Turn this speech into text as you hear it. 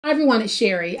Hi everyone, it's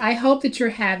Sherry. I hope that you're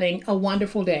having a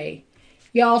wonderful day.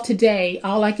 Y'all, today,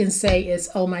 all I can say is,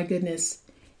 oh my goodness,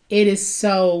 it is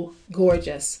so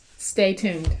gorgeous. Stay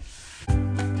tuned.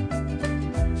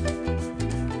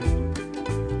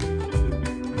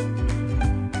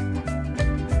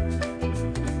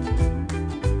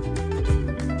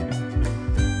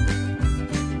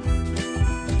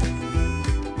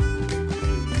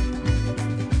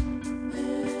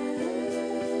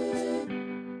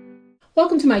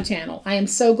 Welcome to my channel. I am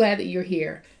so glad that you're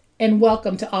here, and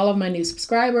welcome to all of my new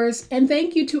subscribers, and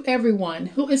thank you to everyone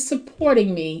who is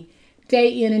supporting me day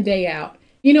in and day out.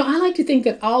 You know, I like to think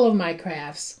that all of my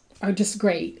crafts are just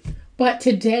great, but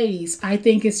today's I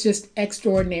think is just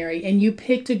extraordinary, and you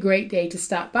picked a great day to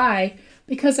stop by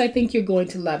because I think you're going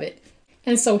to love it.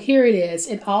 And so here it is.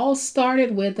 It all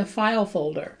started with a file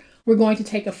folder. We're going to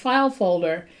take a file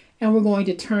folder and we're going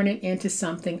to turn it into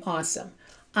something awesome.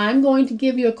 I'm going to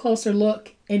give you a closer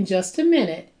look in just a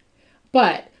minute,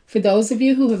 but for those of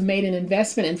you who have made an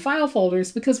investment in file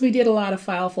folders, because we did a lot of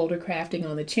file folder crafting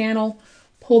on the channel,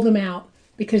 pull them out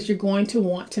because you're going to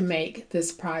want to make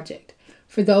this project.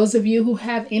 For those of you who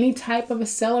have any type of a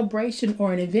celebration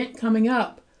or an event coming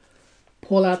up,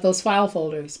 pull out those file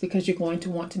folders because you're going to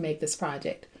want to make this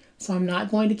project. So I'm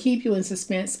not going to keep you in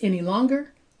suspense any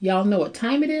longer. Y'all know what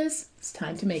time it is. It's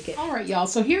time to make it. All right, y'all.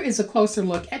 So here is a closer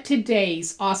look at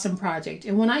today's awesome project.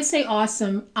 And when I say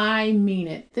awesome, I mean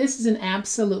it. This is an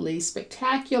absolutely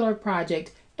spectacular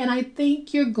project, and I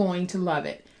think you're going to love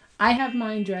it. I have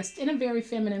mine dressed in a very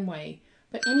feminine way,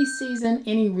 but any season,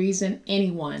 any reason,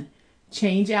 anyone.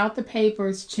 Change out the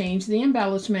papers, change the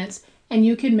embellishments, and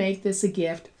you can make this a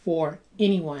gift for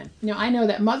anyone. Now, I know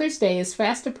that Mother's Day is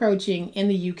fast approaching in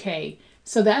the UK,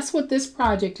 so that's what this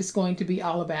project is going to be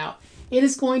all about. It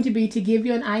is going to be to give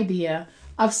you an idea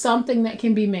of something that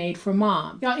can be made for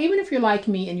mom. Now, even if you're like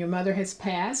me and your mother has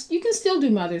passed, you can still do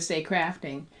Mother's Day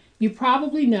crafting. You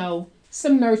probably know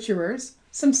some nurturers,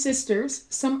 some sisters,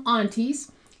 some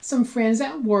aunties, some friends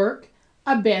at work,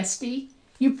 a bestie.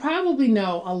 You probably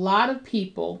know a lot of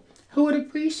people who would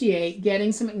appreciate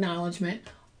getting some acknowledgement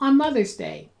on Mother's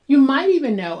Day. You might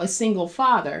even know a single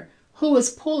father who is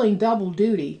pulling double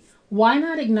duty. Why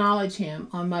not acknowledge him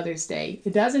on Mother's Day?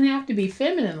 It doesn't have to be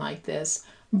feminine like this,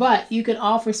 but you can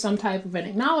offer some type of an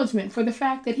acknowledgement for the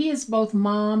fact that he is both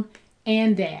mom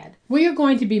and dad. We are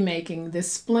going to be making this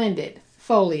splendid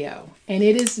folio, and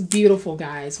it is beautiful,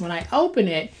 guys. When I open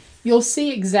it, you'll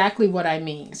see exactly what I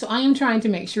mean. So I am trying to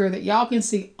make sure that y'all can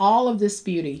see all of this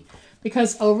beauty,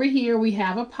 because over here we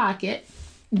have a pocket.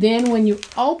 Then when you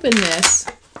open this,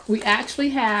 we actually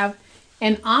have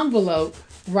an envelope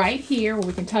right here where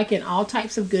we can tuck in all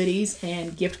types of goodies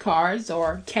and gift cards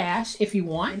or cash if you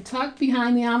want. And tucked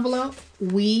behind the envelope,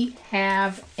 we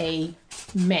have a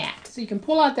mat. So you can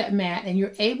pull out that mat and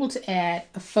you're able to add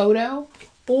a photo,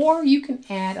 or you can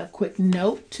add a quick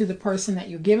note to the person that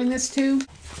you're giving this to.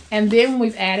 And then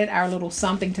we've added our little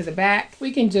something to the back.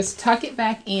 We can just tuck it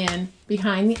back in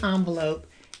behind the envelope.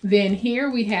 Then here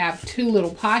we have two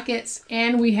little pockets,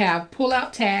 and we have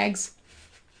pull-out tags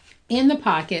in the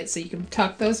pocket, so you can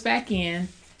tuck those back in.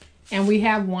 And we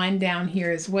have one down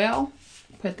here as well.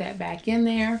 Put that back in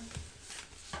there.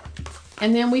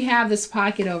 And then we have this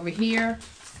pocket over here.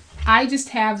 I just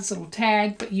have this little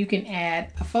tag, but you can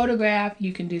add a photograph,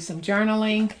 you can do some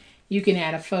journaling, you can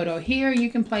add a photo here, you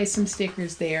can place some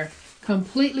stickers there.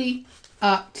 Completely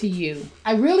up to you.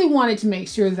 I really wanted to make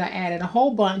sure that I added a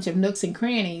whole bunch of nooks and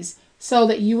crannies so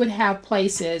that you would have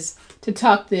places to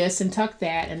tuck this and tuck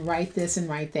that and write this and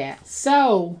write that.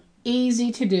 So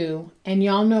easy to do. And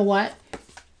y'all know what?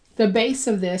 The base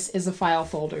of this is a file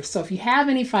folder. So if you have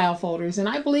any file folders, and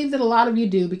I believe that a lot of you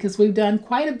do because we've done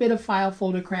quite a bit of file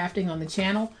folder crafting on the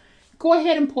channel, go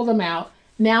ahead and pull them out.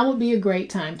 Now would be a great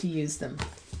time to use them.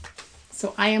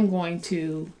 So I am going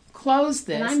to close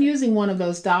this. And I'm using one of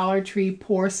those Dollar Tree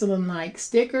porcelain-like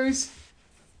stickers.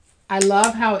 I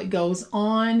love how it goes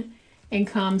on and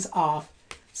comes off,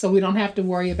 so we don't have to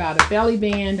worry about a belly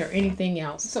band or anything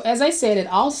else. So as I said, it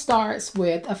all starts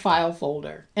with a file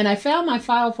folder. And I found my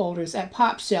file folders at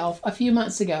Pop Shelf a few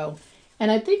months ago.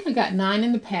 And I think I got 9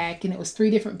 in the pack, and it was 3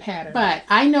 different patterns. But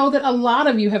I know that a lot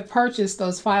of you have purchased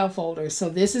those file folders, so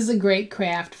this is a great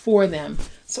craft for them.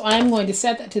 So I'm going to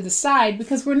set that to the side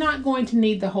because we're not going to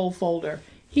need the whole folder.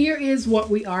 Here is what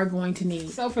we are going to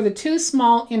need. So for the 2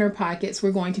 small inner pockets,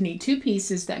 we're going to need 2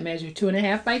 pieces that measure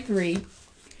 2.5 by 3.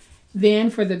 Then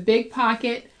for the big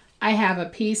pocket, I have a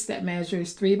piece that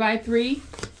measures 3 by 3.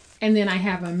 And then I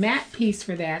have a mat piece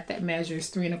for that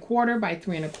measures 3.25 by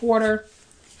 3.25.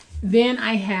 Then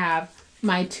I have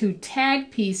my 2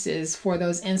 tag pieces for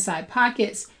those inside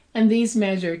pockets and these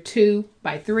measure 2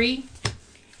 by 3.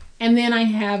 And then I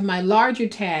have my larger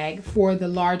tag for the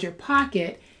larger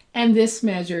pocket, and this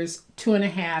measures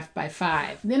 2.5 by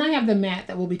 5. Then I have the mat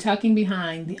that will be tucking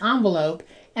behind the envelope,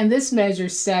 and this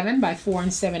measures 7 by 4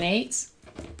 7/8.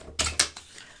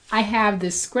 I have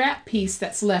this scrap piece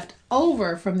that's left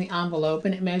over from the envelope,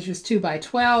 and it measures 2 by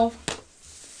 12.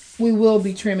 We will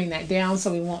be trimming that down,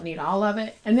 so we won't need all of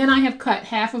it. And then I have cut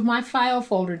half of my file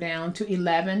folder down to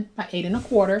 11 by 8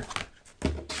 1/4.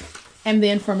 And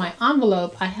then for my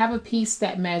envelope, I have a piece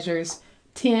that measures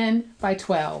 10 by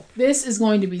 12. This is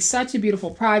going to be such a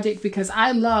beautiful project because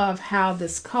I love how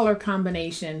this color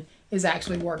combination is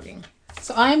actually working.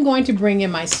 So I am going to bring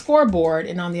in my scoreboard,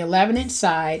 and on the 11-inch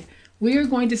side, we are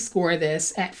going to score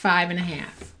this at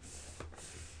 5.5.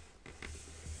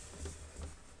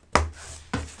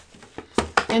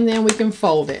 And then we can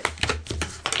fold it.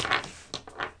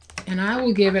 And I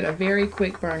will give it a very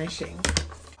quick burnishing.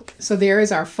 So there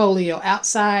is our folio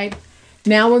outside.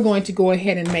 Now we're going to go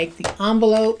ahead and make the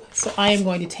envelope. So I am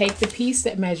going to take the piece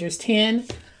that measures 10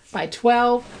 by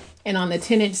 12, and on the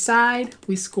 10-inch side,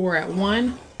 we score at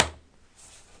 1,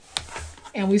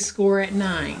 and we score at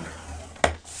 9.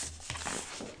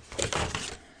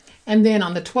 And then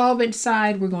on the 12-inch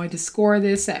side, we're going to score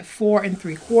this at 4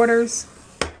 3/4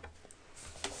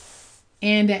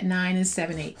 and at 9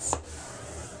 7/8.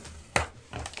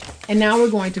 And now we're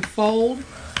going to fold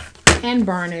and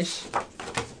burnish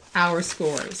our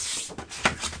scores.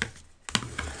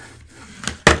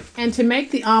 And to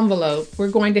make the envelope, we're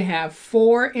going to have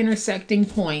 4 intersecting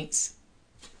points,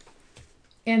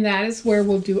 and that is where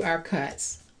we'll do our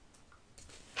cuts.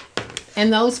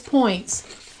 And those points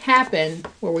happen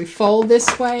where we fold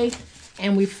this way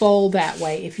and we fold that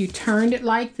way. If you turned it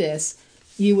like this,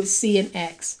 you would see an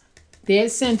X.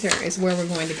 Dead center is where we're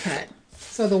going to cut.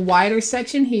 So the wider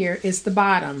section here is the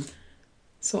bottom.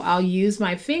 So I'll use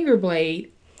my finger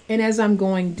blade, and as I'm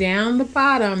going down the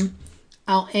bottom,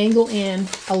 I'll angle in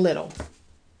a little.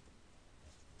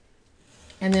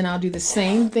 And then I'll do the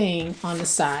same thing on the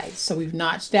side. So we've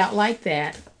notched out like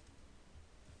that.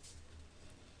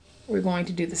 We're going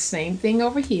to do the same thing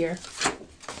over here.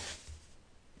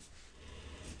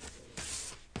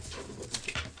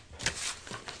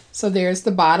 So there's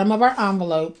the bottom of our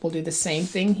envelope. We'll do the same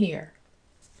thing here.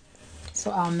 So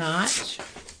I'll notch,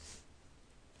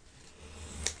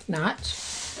 notch,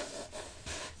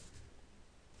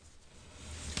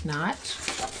 notch,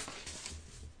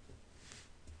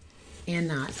 and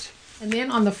notch. And then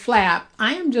on the flap,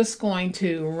 I am just going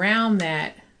to round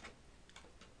that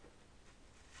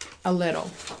a little.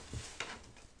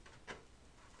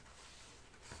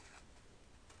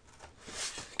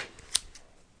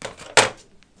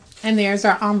 And there's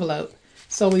our envelope.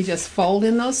 So we just fold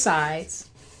in those sides.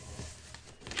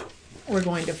 We're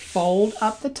going to fold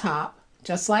up the top,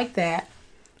 just like that.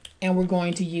 And we're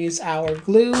going to use our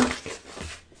glue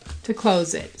to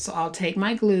close it. So I'll take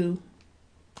my glue,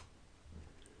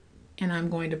 and I'm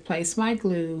going to place my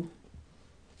glue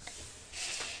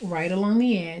right along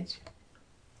the edge.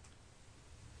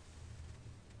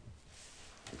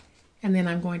 And then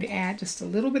I'm going to add just a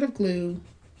little bit of glue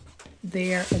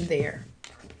there and there.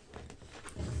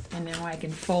 And now I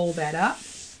can fold that up.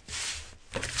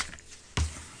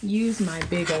 Use my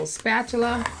big old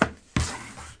spatula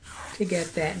to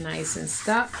get that nice and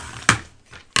stuck.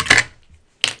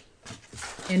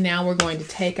 And now we're going to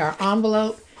take our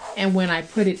envelope, and when I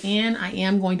put it in, I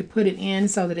am going to put it in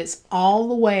so that it's all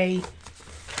the way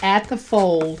at the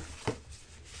fold.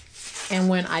 And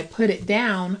when I put it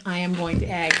down, I am going to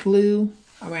add glue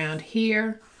around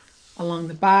here, along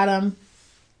the bottom,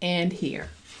 and here.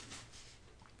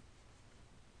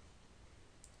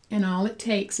 And all it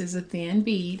takes is a thin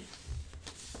bead.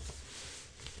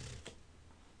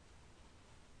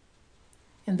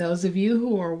 And those of you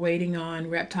who are waiting on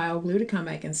reptile glue to come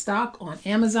back in stock on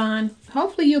Amazon,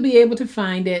 hopefully you'll be able to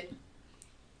find it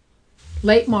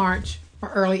late March or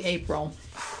early April.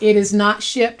 It is not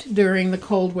shipped during the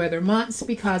cold weather months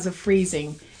because of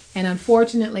freezing. And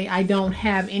unfortunately, I don't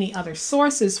have any other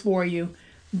sources for you.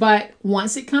 But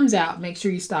once it comes out, make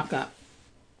sure you stock up.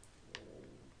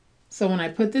 So when I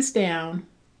put this down,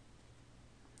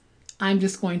 I'm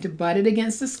just going to butt it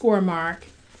against the score mark,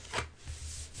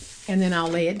 and then I'll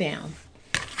lay it down.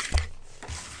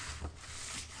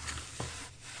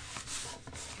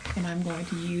 And I'm going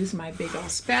to use my big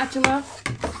old spatula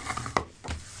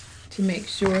to make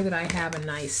sure that I have a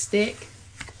nice stick.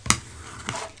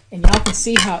 And y'all can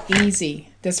see how easy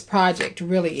this project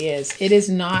really is. It is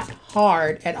not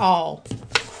hard at all.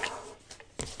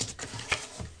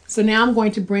 So now I'm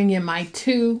going to bring in my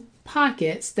 2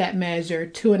 pockets that measure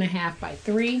 2.5 by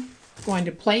 3. Going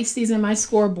to place these in my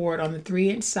scoreboard on the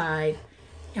 3-inch side,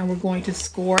 and we're going to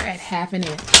score at 1/2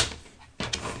 inch.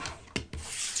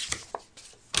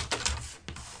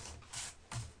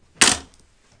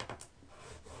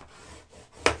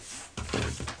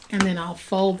 And then I'll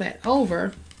fold that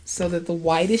over so that the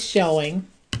white is showing.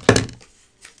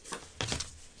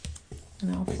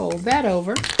 And I'll fold that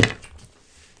over.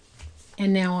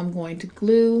 And now I'm going to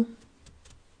glue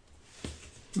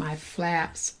my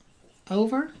flaps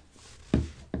over.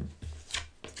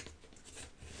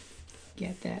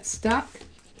 Get that stuck.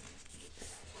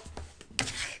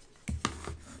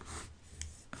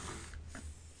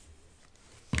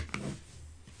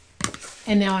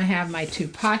 And now I have my 2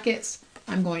 pockets.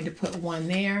 I'm going to put one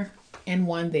there and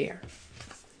one there.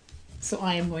 So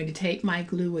I am going to take my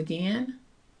glue again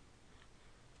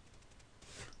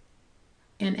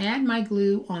and add my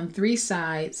glue on 3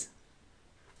 sides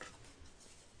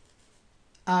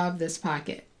of this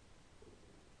pocket.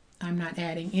 I'm not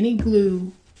adding any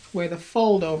glue where the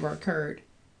fold over occurred.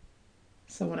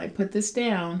 So when I put this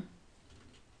down,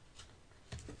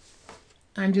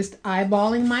 I'm just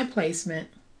eyeballing my placement.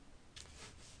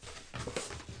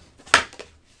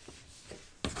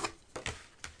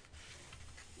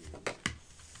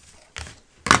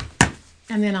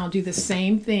 And then I'll do the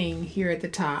same thing here at the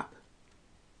top.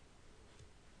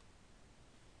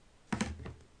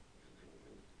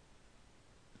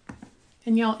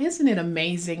 And y'all, isn't it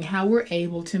amazing how we're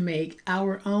able to make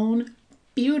our own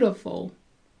beautiful,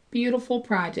 beautiful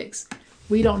projects?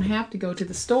 We don't have to go to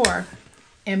the store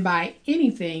and buy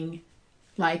anything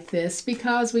like this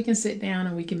because we can sit down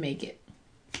and we can make it.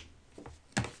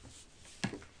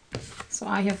 So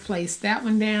I have placed that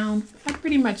one down. I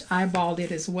pretty much eyeballed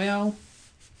it as well.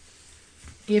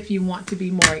 If you want to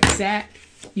be more exact,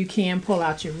 you can pull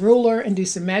out your ruler and do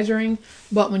some measuring,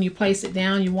 but when you place it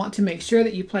down, you want to make sure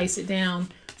that you place it down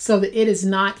so that it is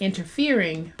not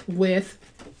interfering with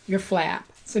your flap.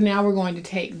 So now we're going to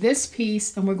take this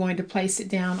piece and we're going to place it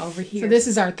down over here. So this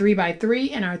is our 3 by 3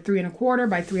 and our 3 1/4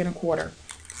 by 3 1/4.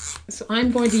 So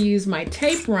I'm going to use my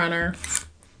tape runner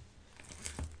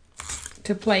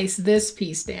to place this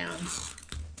piece down.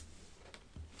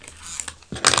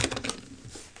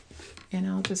 And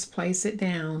I'll just place it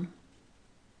down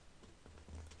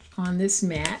on this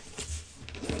mat.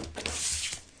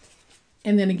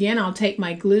 And then again, I'll take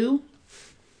my glue,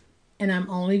 and I'm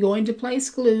only going to place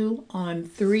glue on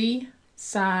 3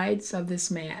 sides of this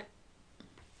mat.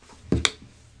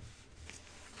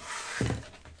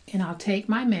 And I'll take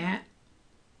my mat,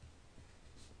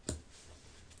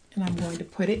 and I'm going to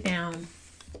put it down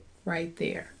right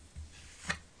there.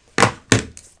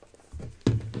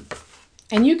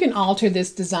 And you can alter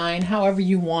this design however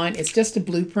you want. It's just a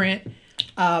blueprint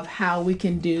of how we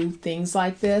can do things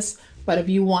like this. But if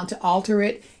you want to alter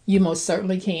it, you most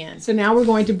certainly can. So now we're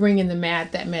going to bring in the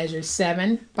mat that measures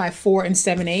 7 by 4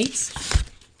 7/8.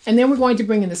 And then we're going to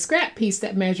bring in the scrap piece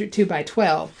that measured 2 by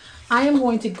 12. I am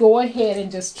going to go ahead and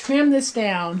just trim this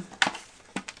down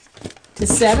to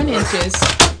 7 inches.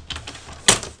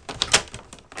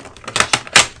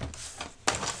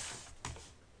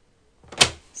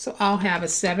 So I'll have a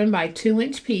 7 by 2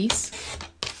 inch piece,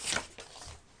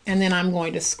 and then I'm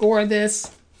going to score this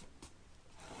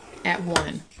at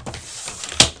 1.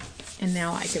 And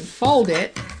now I can fold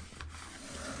it,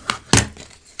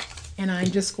 and I'm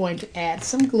just going to add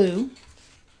some glue.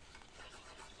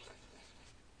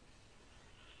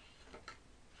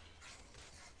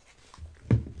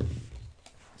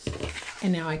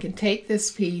 And now I can take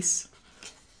this piece,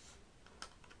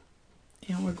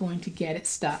 and we're going to get it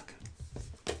stuck.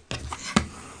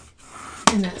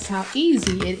 And that's how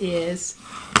easy it is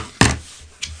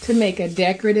to make a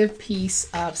decorative piece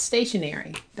of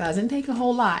stationery. Doesn't take a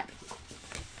whole lot.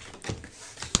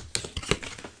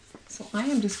 So I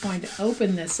am just going to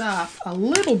open this up a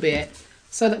little bit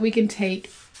so that we can take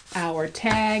our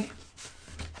tag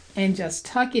and just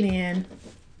tuck it in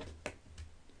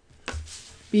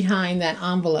behind that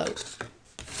envelope.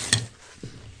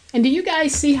 And do you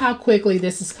guys see how quickly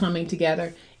this is coming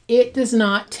together? It does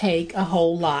not take a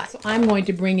whole lot. So I'm going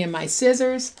to bring in my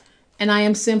scissors, and I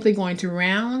am simply going to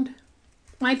round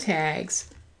my tags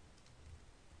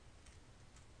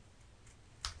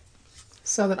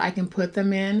so that I can put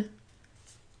them in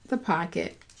the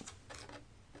pocket.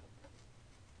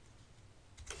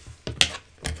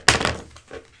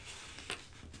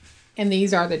 And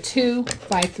these are the 2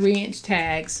 by 3 inch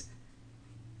tags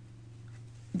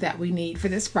that we need for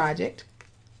this project.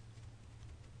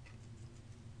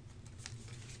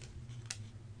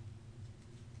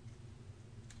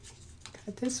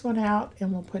 Cut this one out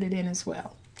and we'll put it in as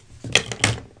well.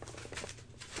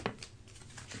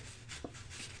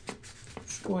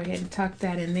 Go ahead and tuck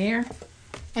that in there.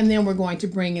 And then we're going to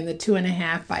bring in the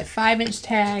 2.5 by 5 inch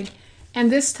tag. And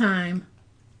this time,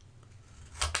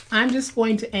 I'm just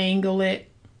going to angle it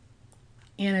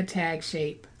in a tag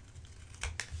shape.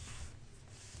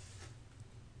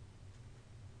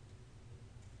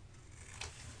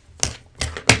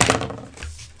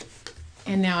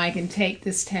 And now I can take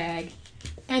this tag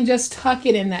and just tuck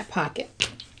it in that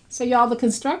pocket. So y'all, the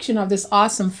construction of this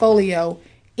awesome folio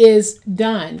is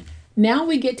done. Now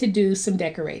we get to do some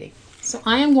decorating. So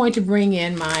I am going to bring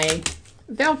in my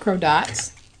Velcro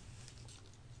dots.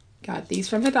 Got these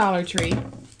from the Dollar Tree.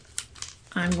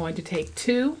 I'm going to take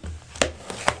 2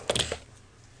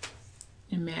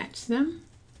 and match them.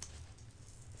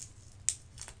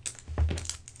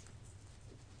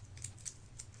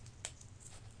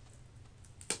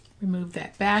 Remove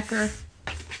that backer.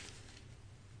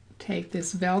 Take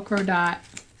this Velcro dot,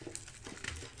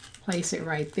 place it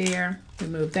right there,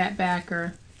 remove that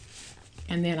backer,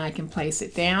 and then I can place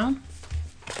it down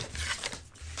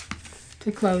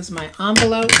to close my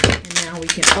envelope. And now we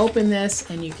can open this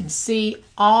and you can see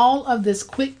all of this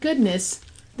quick goodness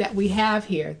that we have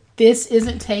here. This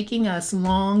isn't taking us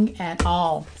long at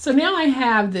all. So now I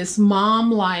have this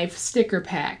Mom Life sticker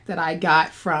pack that I got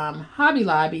from Hobby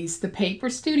Lobby's The Paper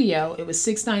Studio. It was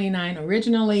 $6.99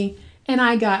 originally, and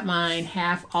I got mine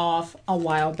half off a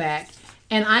while back.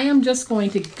 And I am just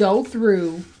going to go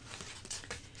through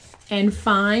and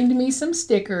find me some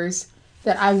stickers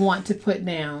that I want to put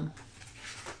down.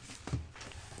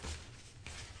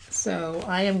 So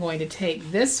I am going to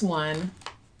take this one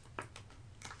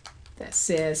that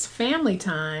says Family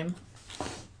Time,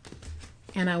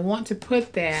 and I want to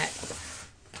put that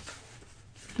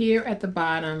here at the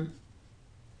bottom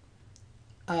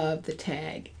of the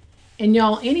tag. And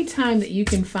y'all, anytime that you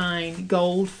can find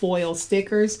gold foil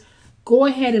stickers, go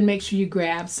ahead and make sure you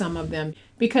grab some of them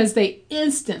because they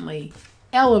instantly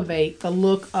elevate the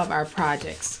look of our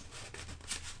projects.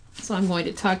 So I'm going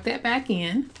to tuck that back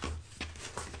in.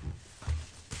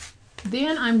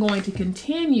 Then I'm going to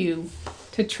continue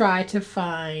to try to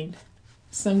find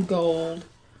some gold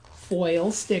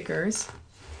foil stickers.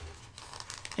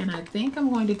 And I think I'm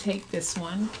going to take this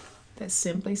one that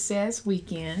simply says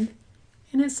Weekend,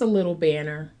 and it's a little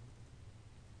banner.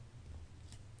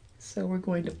 So we're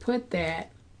going to put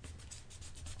that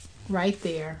right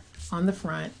there on the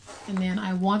front. And then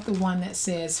I want the one that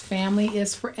says Family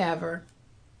is Forever.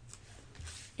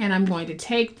 And I'm going to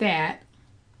take that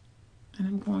and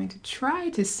I'm going to try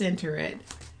to center it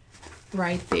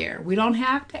right there. We don't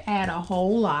have to add a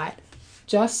whole lot.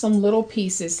 Just some little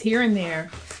pieces here and there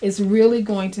is really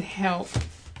going to help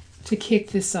to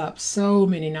kick this up so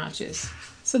many notches.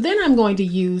 So then I'm going to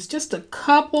use just a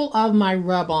couple of my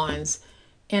rub-ons,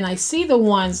 and I see the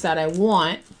ones that I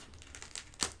want,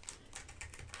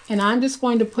 and I'm just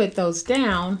going to put those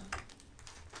down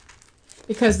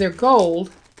because they're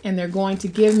gold and they're going to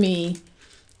give me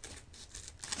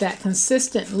that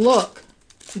consistent look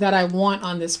that I want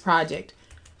on this project.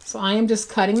 So I am just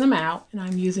cutting them out, and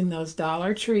I'm using those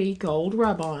Dollar Tree gold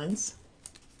rub-ons.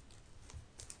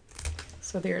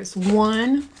 So there's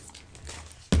one,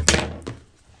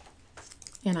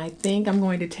 and I think I'm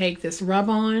going to take this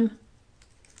rub-on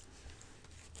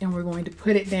and we're going to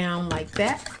put it down like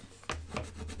that.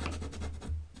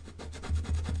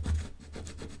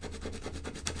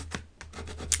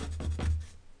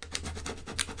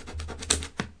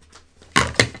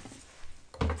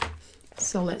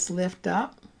 So let's lift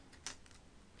up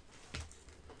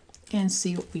and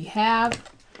see what we have.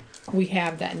 We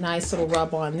have that nice little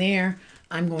rub-on there.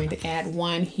 I'm going to add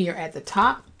one here at the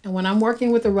top. And when I'm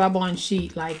working with a rub-on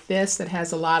sheet like this that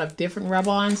has a lot of different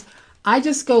rub-ons, I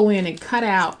just go in and cut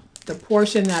out the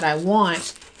portion that I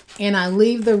want and I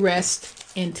leave the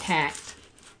rest intact.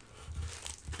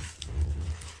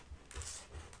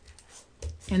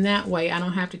 And that way I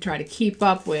don't have to try to keep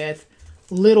up with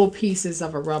little pieces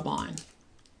of a rub-on.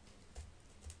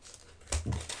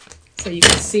 So you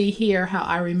can see here how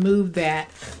I removed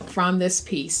that from this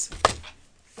piece.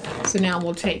 So now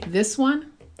we'll take this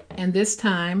one, and this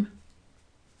time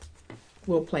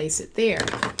we'll place it there.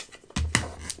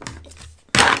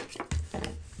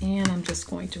 And I'm just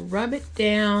going to rub it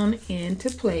down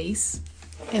into place.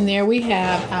 And there we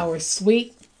have our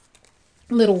sweet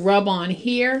little rub-on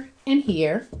here and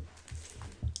here.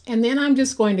 And then I'm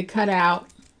just going to cut out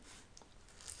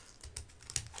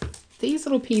these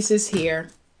little pieces here.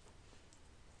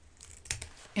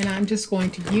 And I'm just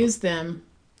going to use them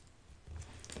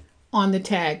on the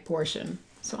tag portion.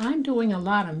 So I'm doing a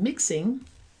lot of mixing,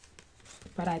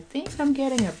 but I think I'm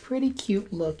getting a pretty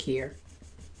cute look here.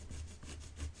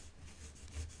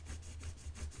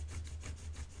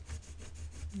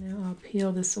 I'll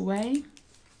peel this away.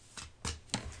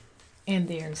 And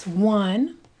there's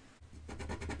one.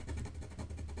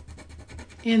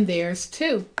 And there's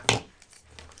two.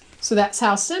 So that's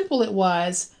how simple it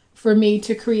was for me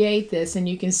to create this. And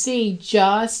you can see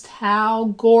just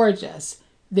how gorgeous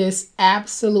this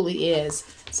absolutely is.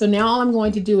 So now all I'm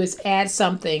going to do is add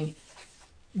something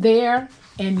there.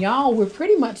 And y'all, we're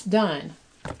pretty much done.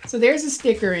 So there's a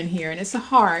sticker in here, and it's a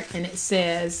heart, and it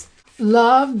says,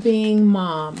 "Love being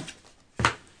mom."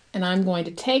 And I'm going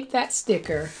to take that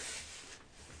sticker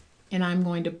and I'm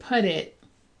going to put it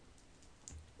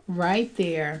right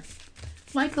there,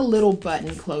 like a little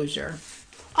button closure.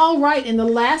 All right, and the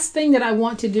last thing that I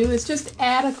want to do is just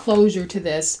add a closure to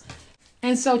this.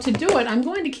 And so to do it, I'm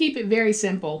going to keep it very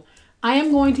simple. I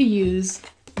am going to use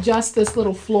just this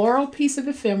little floral piece of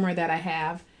ephemera that I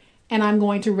have, and I'm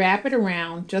going to wrap it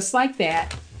around just like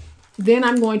that. Then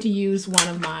I'm going to use one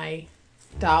of my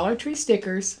Dollar Tree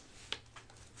stickers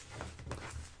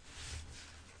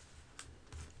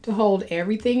to hold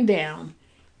everything down.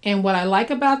 And what I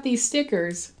like about these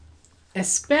stickers,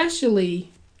 especially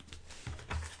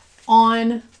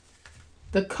on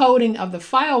the coating of the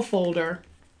file folder,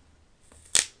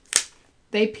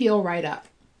 they peel right up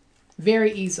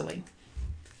very easily.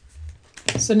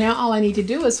 So now all I need to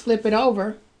do is flip it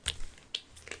over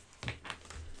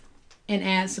and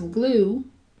add some glue.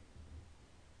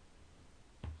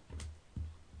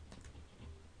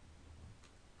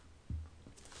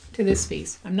 To this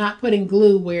piece. I'm not putting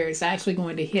glue where it's actually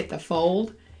going to hit the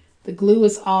fold. The glue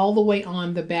is all the way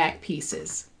on the back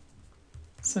pieces.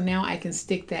 So now I can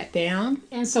stick that down.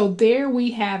 And so there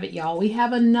we have it, y'all. We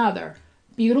have another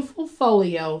beautiful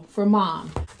folio for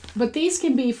mom. But these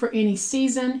can be for any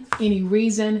season, any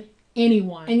reason,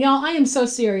 anyone. And y'all, I am so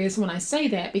serious when I say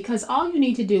that, because all you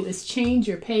need to do is change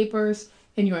your papers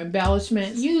and your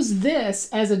embellishments. Use this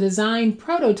as a design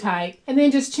prototype and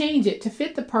then just change it to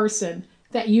fit the person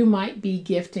that you might be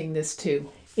gifting this to.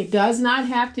 It does not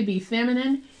have to be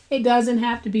feminine. It doesn't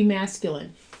have to be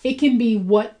masculine. It can be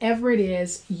whatever it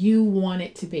is you want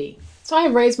it to be. So I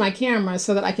have raised my camera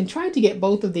so that I can try to get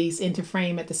both of these into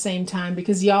frame at the same time,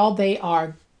 because y'all, they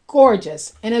are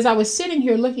gorgeous. And as I was sitting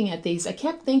here looking at these, I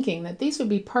kept thinking that these would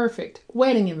be perfect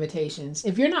wedding invitations.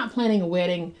 If you're not planning a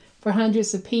wedding for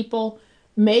hundreds of people,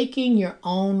 making your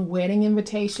own wedding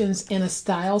invitations in a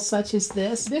style such as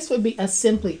this would be a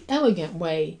simply elegant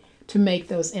way to make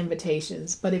those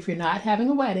invitations. But if you're not having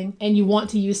a wedding and you want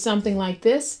to use something like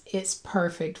this, it's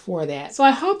perfect for that. So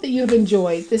I hope that you've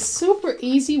enjoyed this super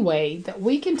easy way that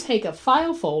we can take a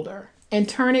file folder and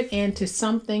turn it into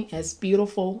something as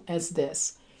beautiful as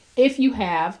this. If you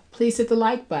have, please hit the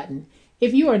like button.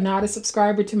 If you are not a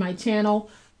subscriber to my channel,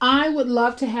 I would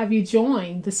love to have you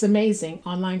join this amazing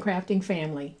online crafting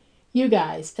family. You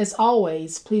guys, as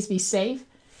always, please be safe,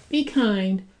 be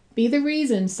kind, be the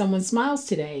reason someone smiles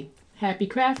today. Happy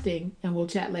crafting, and we'll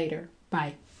chat later.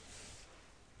 Bye.